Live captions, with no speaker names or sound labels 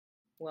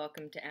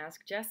Welcome to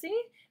Ask Jessi.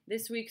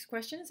 This week's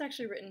question is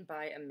actually written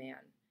by a man.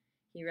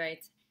 He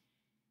writes,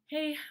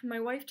 "Hey, my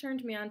wife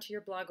turned me on to your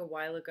blog a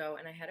while ago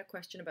and I had a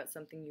question about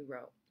something you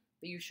wrote.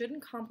 That you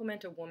shouldn't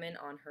compliment a woman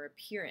on her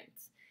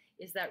appearance.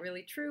 Is that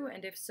really true?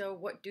 And if so,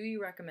 what do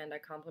you recommend I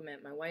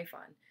compliment my wife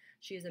on?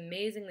 She is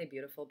amazingly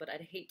beautiful, but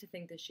I'd hate to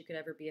think that she could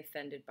ever be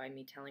offended by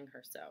me telling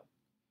her so."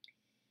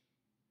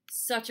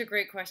 Such a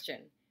great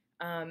question.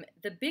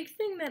 The big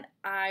thing that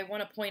I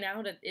want to point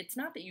out, it's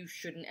not that you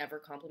shouldn't ever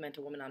compliment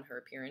a woman on her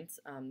appearance.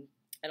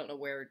 I don't know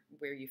where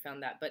you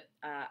found that, but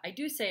I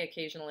do say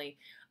occasionally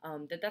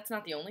that that's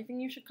not the only thing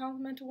you should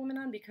compliment a woman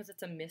on because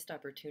it's a missed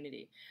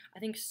opportunity. I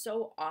think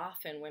so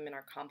often women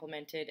are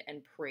complimented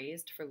and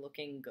praised for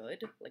looking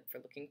good, like for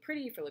looking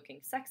pretty, for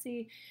looking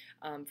sexy,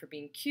 for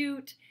being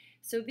cute.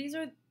 So these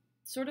are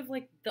sort of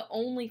like the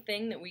only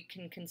thing that we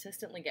can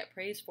consistently get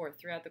praised for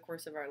throughout the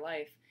course of our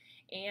life.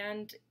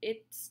 And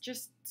it's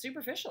just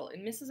superficial. It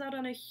misses out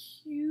on a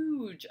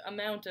huge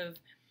amount of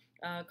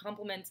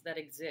compliments that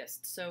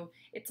exist. So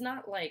it's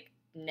not like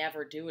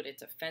never do it,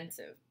 it's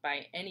offensive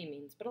by any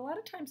means, but a lot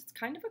of times it's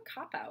kind of a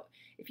cop-out.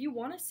 If you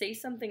want to say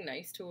something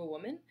nice to a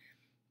woman,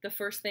 the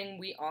first thing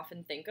we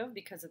often think of,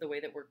 because of the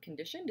way that we're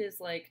conditioned, is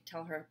like,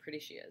 tell her how pretty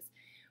she is.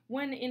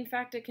 When in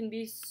fact it can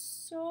be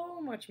so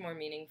much more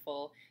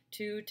meaningful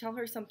to tell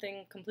her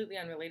something completely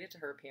unrelated to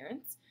her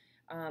appearance,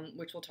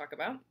 which we'll talk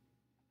about.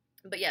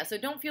 But yeah, so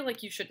don't feel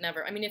like you should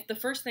never. I mean,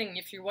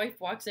 if your wife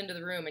walks into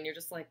the room and you're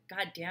just like,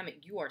 God damn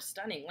it, you are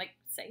stunning, like,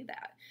 say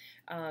that.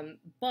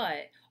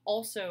 But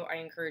also, I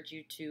encourage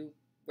you to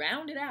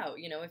round it out.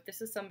 You know, if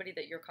this is somebody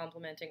that you're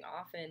complimenting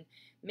often,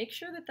 make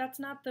sure that that's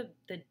not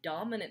the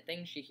dominant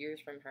thing she hears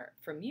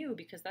from you,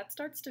 because that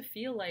starts to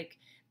feel like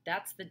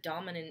that's the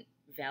dominant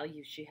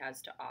value she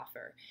has to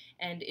offer.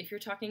 And if you're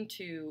talking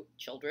to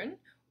children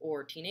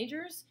or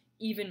teenagers,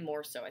 even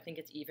more so. I think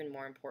it's even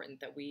more important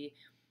that we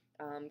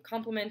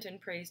compliment and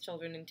praise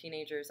children and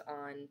teenagers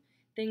on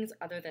things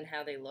other than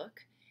how they look.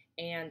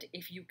 And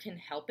if you can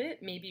help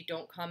it, maybe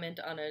don't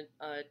comment on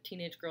a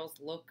teenage girl's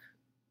look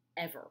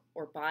ever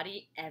or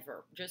body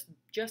ever,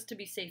 just to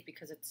be safe,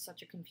 because it's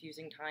such a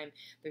confusing time.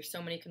 There's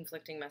so many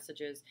conflicting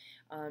messages,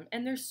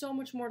 and there's so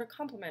much more to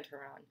compliment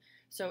her on.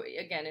 So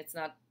again, it's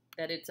not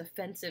that it's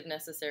offensive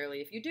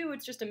necessarily. If you do,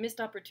 it's just a missed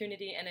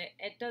opportunity, and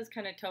it does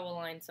kind of toe a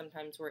line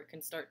sometimes where it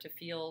can start to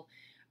feel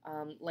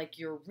like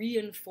you're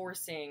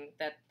reinforcing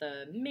that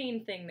the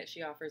main thing that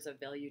she offers of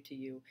value to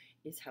you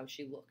is how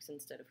she looks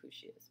instead of who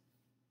she is.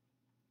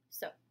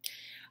 So,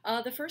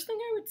 the first thing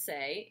I would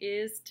say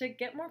is to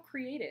get more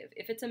creative.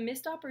 If it's a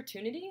missed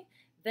opportunity,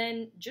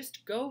 then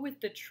just go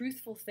with the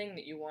truthful thing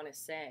that you want to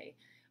say.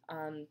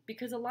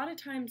 Because a lot of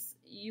times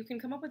you can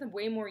come up with a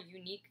way more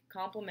unique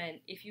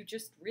compliment if you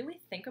just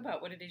really think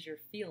about what it is you're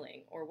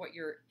feeling or what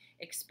you're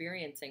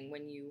experiencing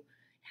when you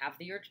have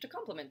the urge to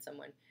compliment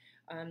someone.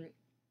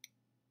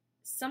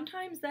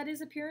 Sometimes that is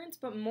appearance,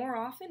 but more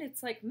often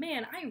it's like,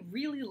 man, I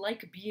really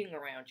like being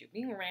around you.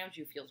 Being around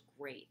you feels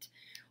great.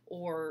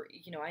 Or,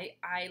 you know,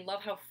 I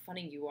love how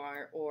funny you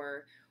are.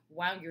 Or,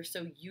 wow, you're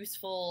so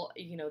useful,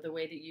 you know, the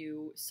way that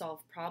you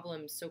solve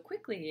problems so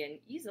quickly and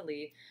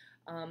easily.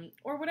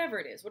 Or whatever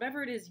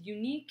it is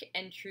unique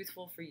and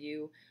truthful for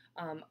you.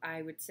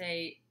 I would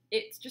say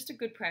it's just a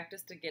good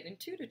practice to get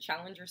into, to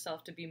challenge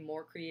yourself to be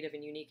more creative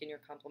and unique in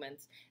your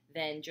compliments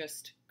than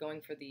just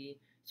going for the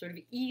sort of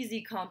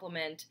easy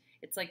compliment.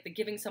 It's like the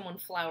giving someone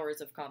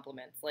flowers of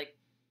compliments. Like,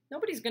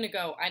 nobody's going to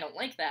go, I don't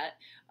like that.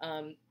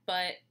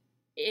 But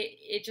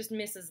it just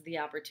misses the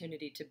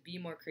opportunity to be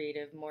more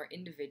creative, more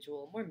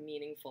individual, more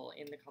meaningful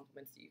in the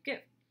compliments that you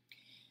give.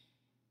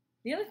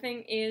 The other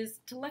thing is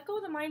to let go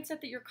of the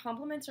mindset that your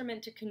compliments are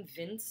meant to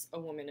convince a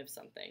woman of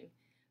something.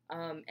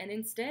 And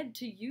instead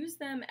to use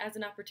them as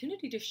an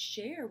opportunity to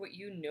share what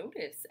you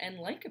notice and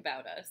like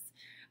about us,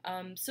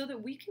 so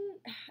that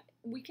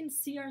we can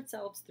see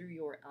ourselves through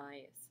your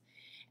eyes.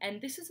 And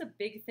this is a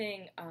big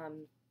thing,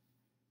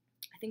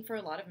 I think, for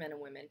a lot of men and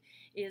women,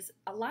 is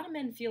a lot of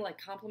men feel like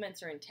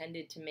compliments are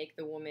intended to make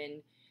the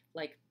woman,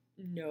 like,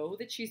 know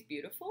that she's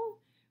beautiful,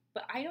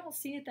 but I don't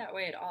see it that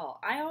way at all.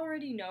 I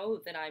already know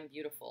that I'm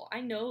beautiful.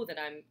 I know that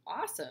I'm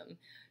awesome.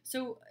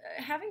 So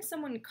having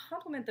someone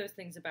compliment those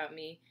things about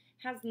me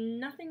has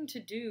nothing to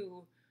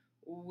do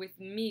with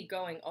me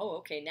going, oh,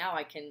 okay, now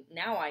I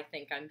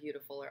think I'm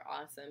beautiful or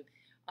awesome.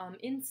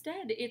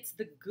 Instead, it's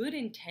the good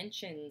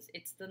intentions,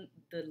 it's the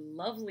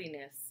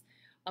loveliness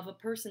of a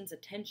person's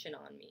attention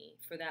on me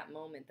for that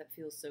moment that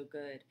feels so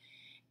good.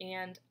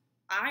 And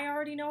I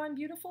already know I'm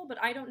beautiful, but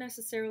I don't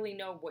necessarily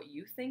know what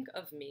you think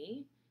of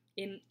me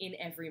in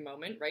every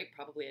moment, right?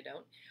 Probably I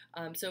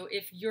don't. So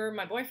if you're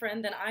my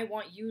boyfriend, then I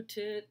want you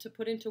to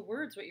put into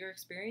words what your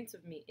experience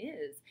of me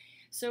is.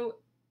 So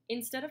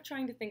instead of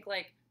trying to think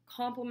like,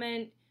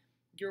 compliment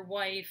your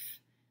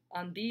wife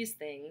on these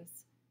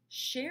things,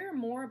 share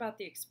more about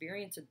the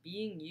experience of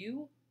being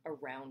you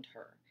around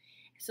her,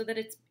 so that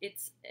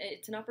it's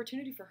an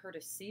opportunity for her to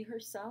see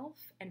herself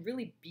and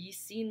really be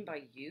seen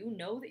by you.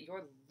 Know that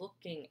you're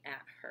looking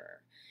at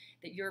her.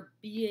 that you're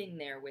being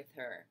there with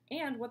her,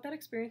 and what that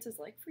experience is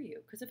like for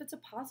you. Because if it's a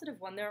positive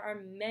one, there are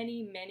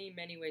many, many,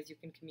 many ways you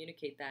can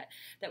communicate that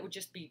would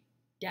just be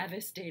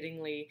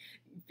devastatingly,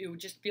 it would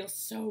just feel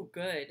so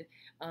good,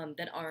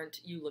 that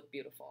aren't "you look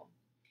beautiful."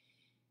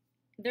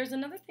 There's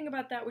another thing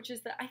about that, which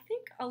is that I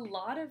think a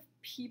lot of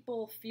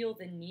people feel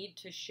the need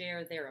to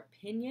share their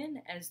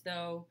opinion as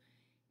though,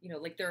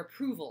 like their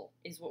approval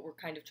is what we're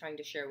kind of trying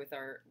to share with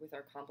our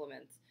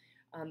compliments.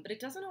 But it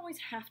doesn't always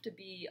have to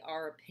be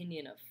our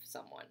opinion of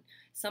someone.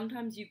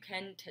 Sometimes you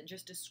can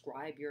just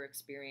describe your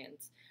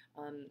experience.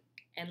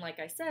 And like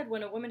I said,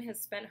 when a woman has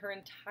spent her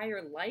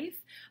entire life,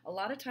 a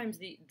lot of times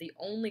the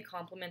only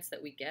compliments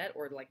that we get,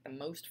 or like the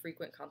most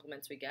frequent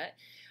compliments we get,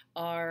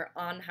 are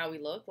on how we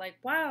look. Like,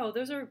 wow,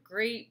 those are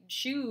great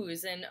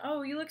shoes, and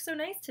oh, you look so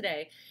nice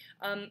today.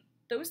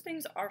 Those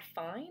things are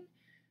fine.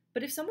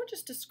 But if someone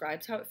just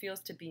describes how it feels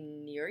to be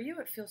near you,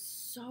 it feels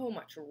so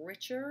much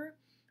richer.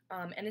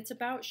 And it's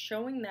about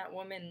showing that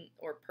woman,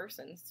 or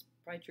person, it's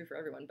probably true for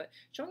everyone, but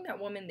showing that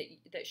woman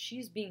that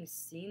she's being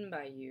seen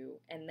by you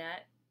and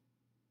that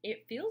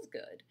it feels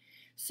good.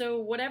 So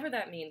whatever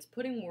that means,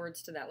 putting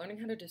words to that, learning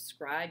how to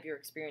describe your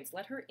experience,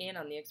 let her in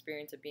on the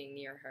experience of being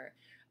near her,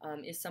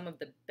 is some of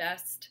the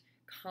best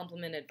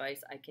compliment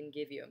advice I can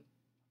give you.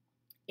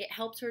 It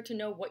helps her to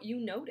know what you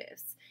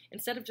notice.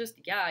 Instead of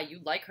just, yeah, you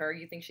like her,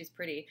 you think she's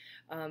pretty,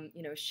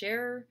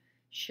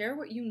 share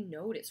what you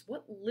notice.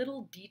 What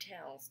little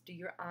details do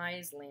your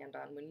eyes land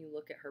on when you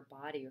look at her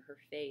body or her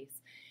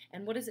face?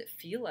 And what does it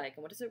feel like?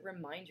 And what does it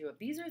remind you of?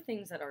 These are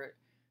things that are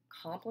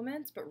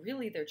compliments, but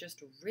really they're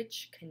just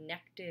rich,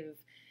 connective,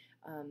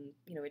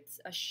 it's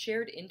a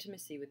shared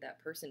intimacy with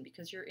that person,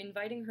 because you're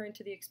inviting her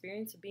into the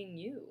experience of being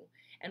you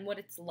and what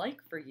it's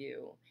like for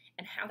you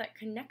and how that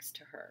connects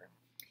to her.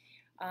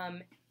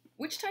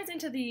 Which ties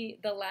into the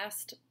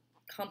last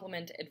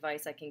compliment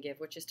advice I can give,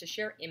 which is to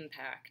share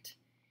impact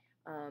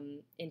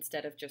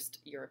instead of just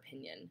your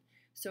opinion.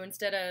 So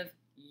instead of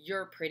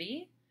 "you're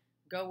pretty,"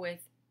 go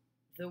with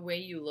 "the way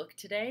you look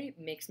today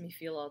makes me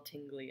feel all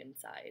tingly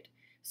inside."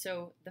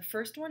 So the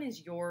first one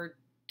is your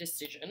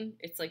decision.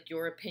 It's like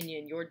your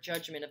opinion, your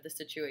judgment of the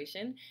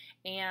situation.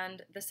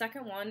 And the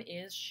second one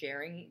is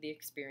sharing the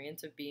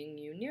experience of being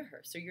you near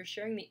her. So you're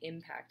sharing the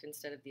impact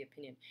instead of the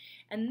opinion.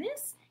 And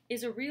this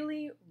is a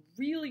really,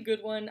 really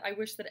good one. I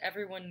wish that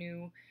everyone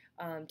knew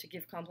to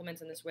give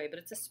compliments in this way, but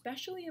it's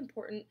especially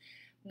important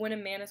when a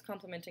man is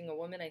complimenting a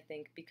woman, I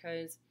think,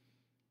 because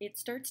it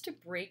starts to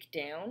break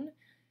down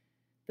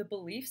the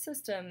belief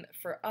system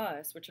for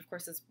us, which of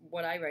course is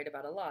what I write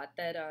about a lot,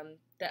 that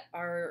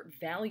our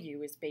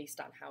value is based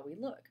on how we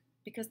look.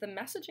 Because the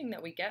messaging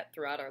that we get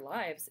throughout our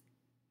lives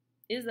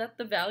is that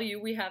the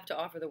value we have to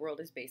offer the world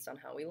is based on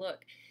how we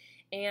look.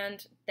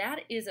 And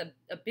that is a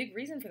big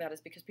reason for that,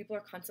 is because people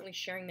are constantly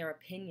sharing their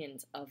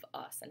opinions of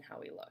us and how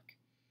we look.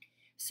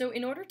 So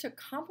in order to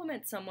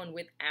compliment someone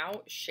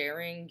without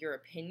sharing your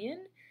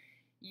opinion,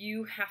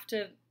 you have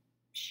to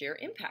share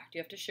impact.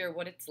 You have to share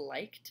what it's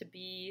like to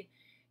be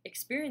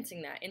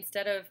experiencing that.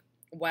 Instead of,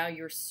 "wow,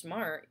 you're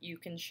smart," you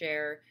can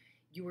share,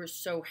 "you were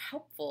so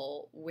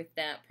helpful with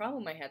that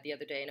problem I had the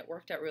other day and it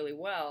worked out really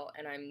well,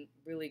 and I'm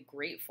really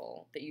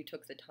grateful that you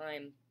took the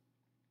time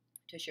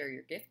to share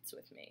your gifts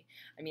with me."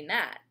 I mean,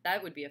 that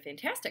would be a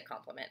fantastic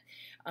compliment.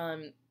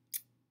 And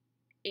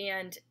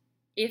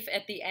if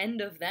at the end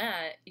of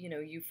that,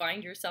 you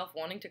find yourself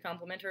wanting to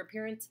compliment her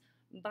appearance,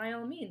 by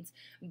all means.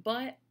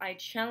 But I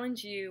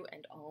challenge you,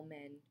 and all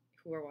men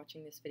who are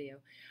watching this video,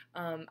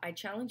 I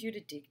challenge you to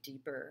dig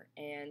deeper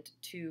and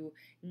to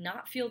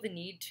not feel the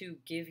need to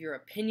give your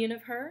opinion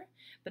of her,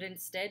 but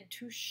instead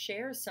to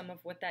share some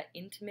of what that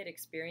intimate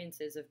experience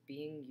is of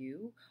being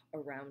you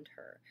around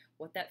her,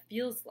 what that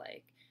feels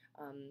like,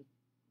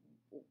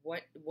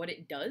 what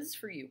it does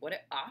for you, what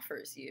it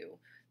offers you.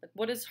 Like,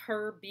 what does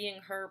her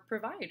being her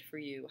provide for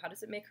you? How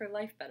does it make her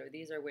life better?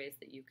 These are ways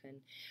that you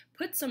can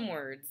put some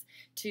words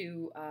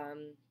to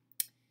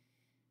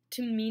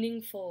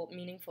meaningful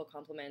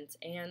compliments,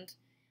 and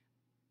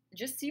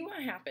just see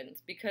what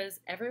happens, because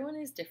everyone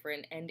is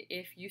different. And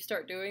if you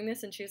start doing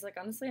this and she's like,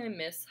 "honestly, I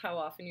miss how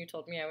often you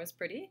told me I was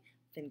pretty,"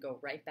 then go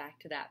right back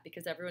to that,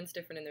 because everyone's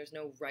different and there's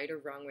no right or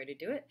wrong way to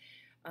do it.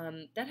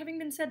 That having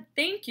been said,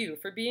 thank you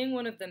for being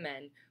one of the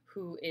men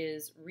who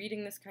is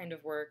reading this kind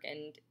of work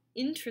and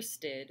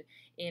interested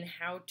in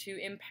how to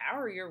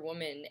empower your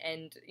woman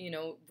and,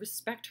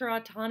 respect her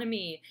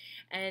autonomy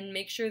and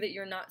make sure that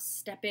you're not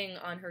stepping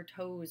on her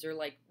toes or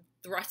like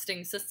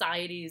thrusting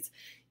society's,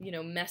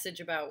 message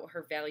about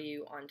her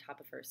value on top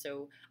of her.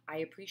 So I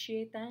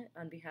appreciate that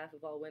on behalf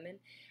of all women.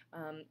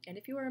 And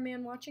if you are a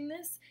man watching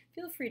this,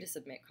 feel free to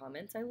submit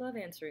comments. I love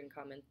answering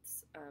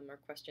comments or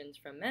questions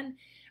from men.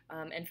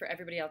 And for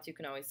everybody else, you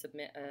can always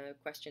submit a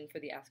question for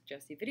the Ask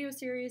Jessi video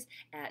series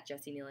at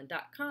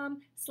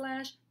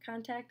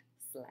jessikneeland.com/contact/.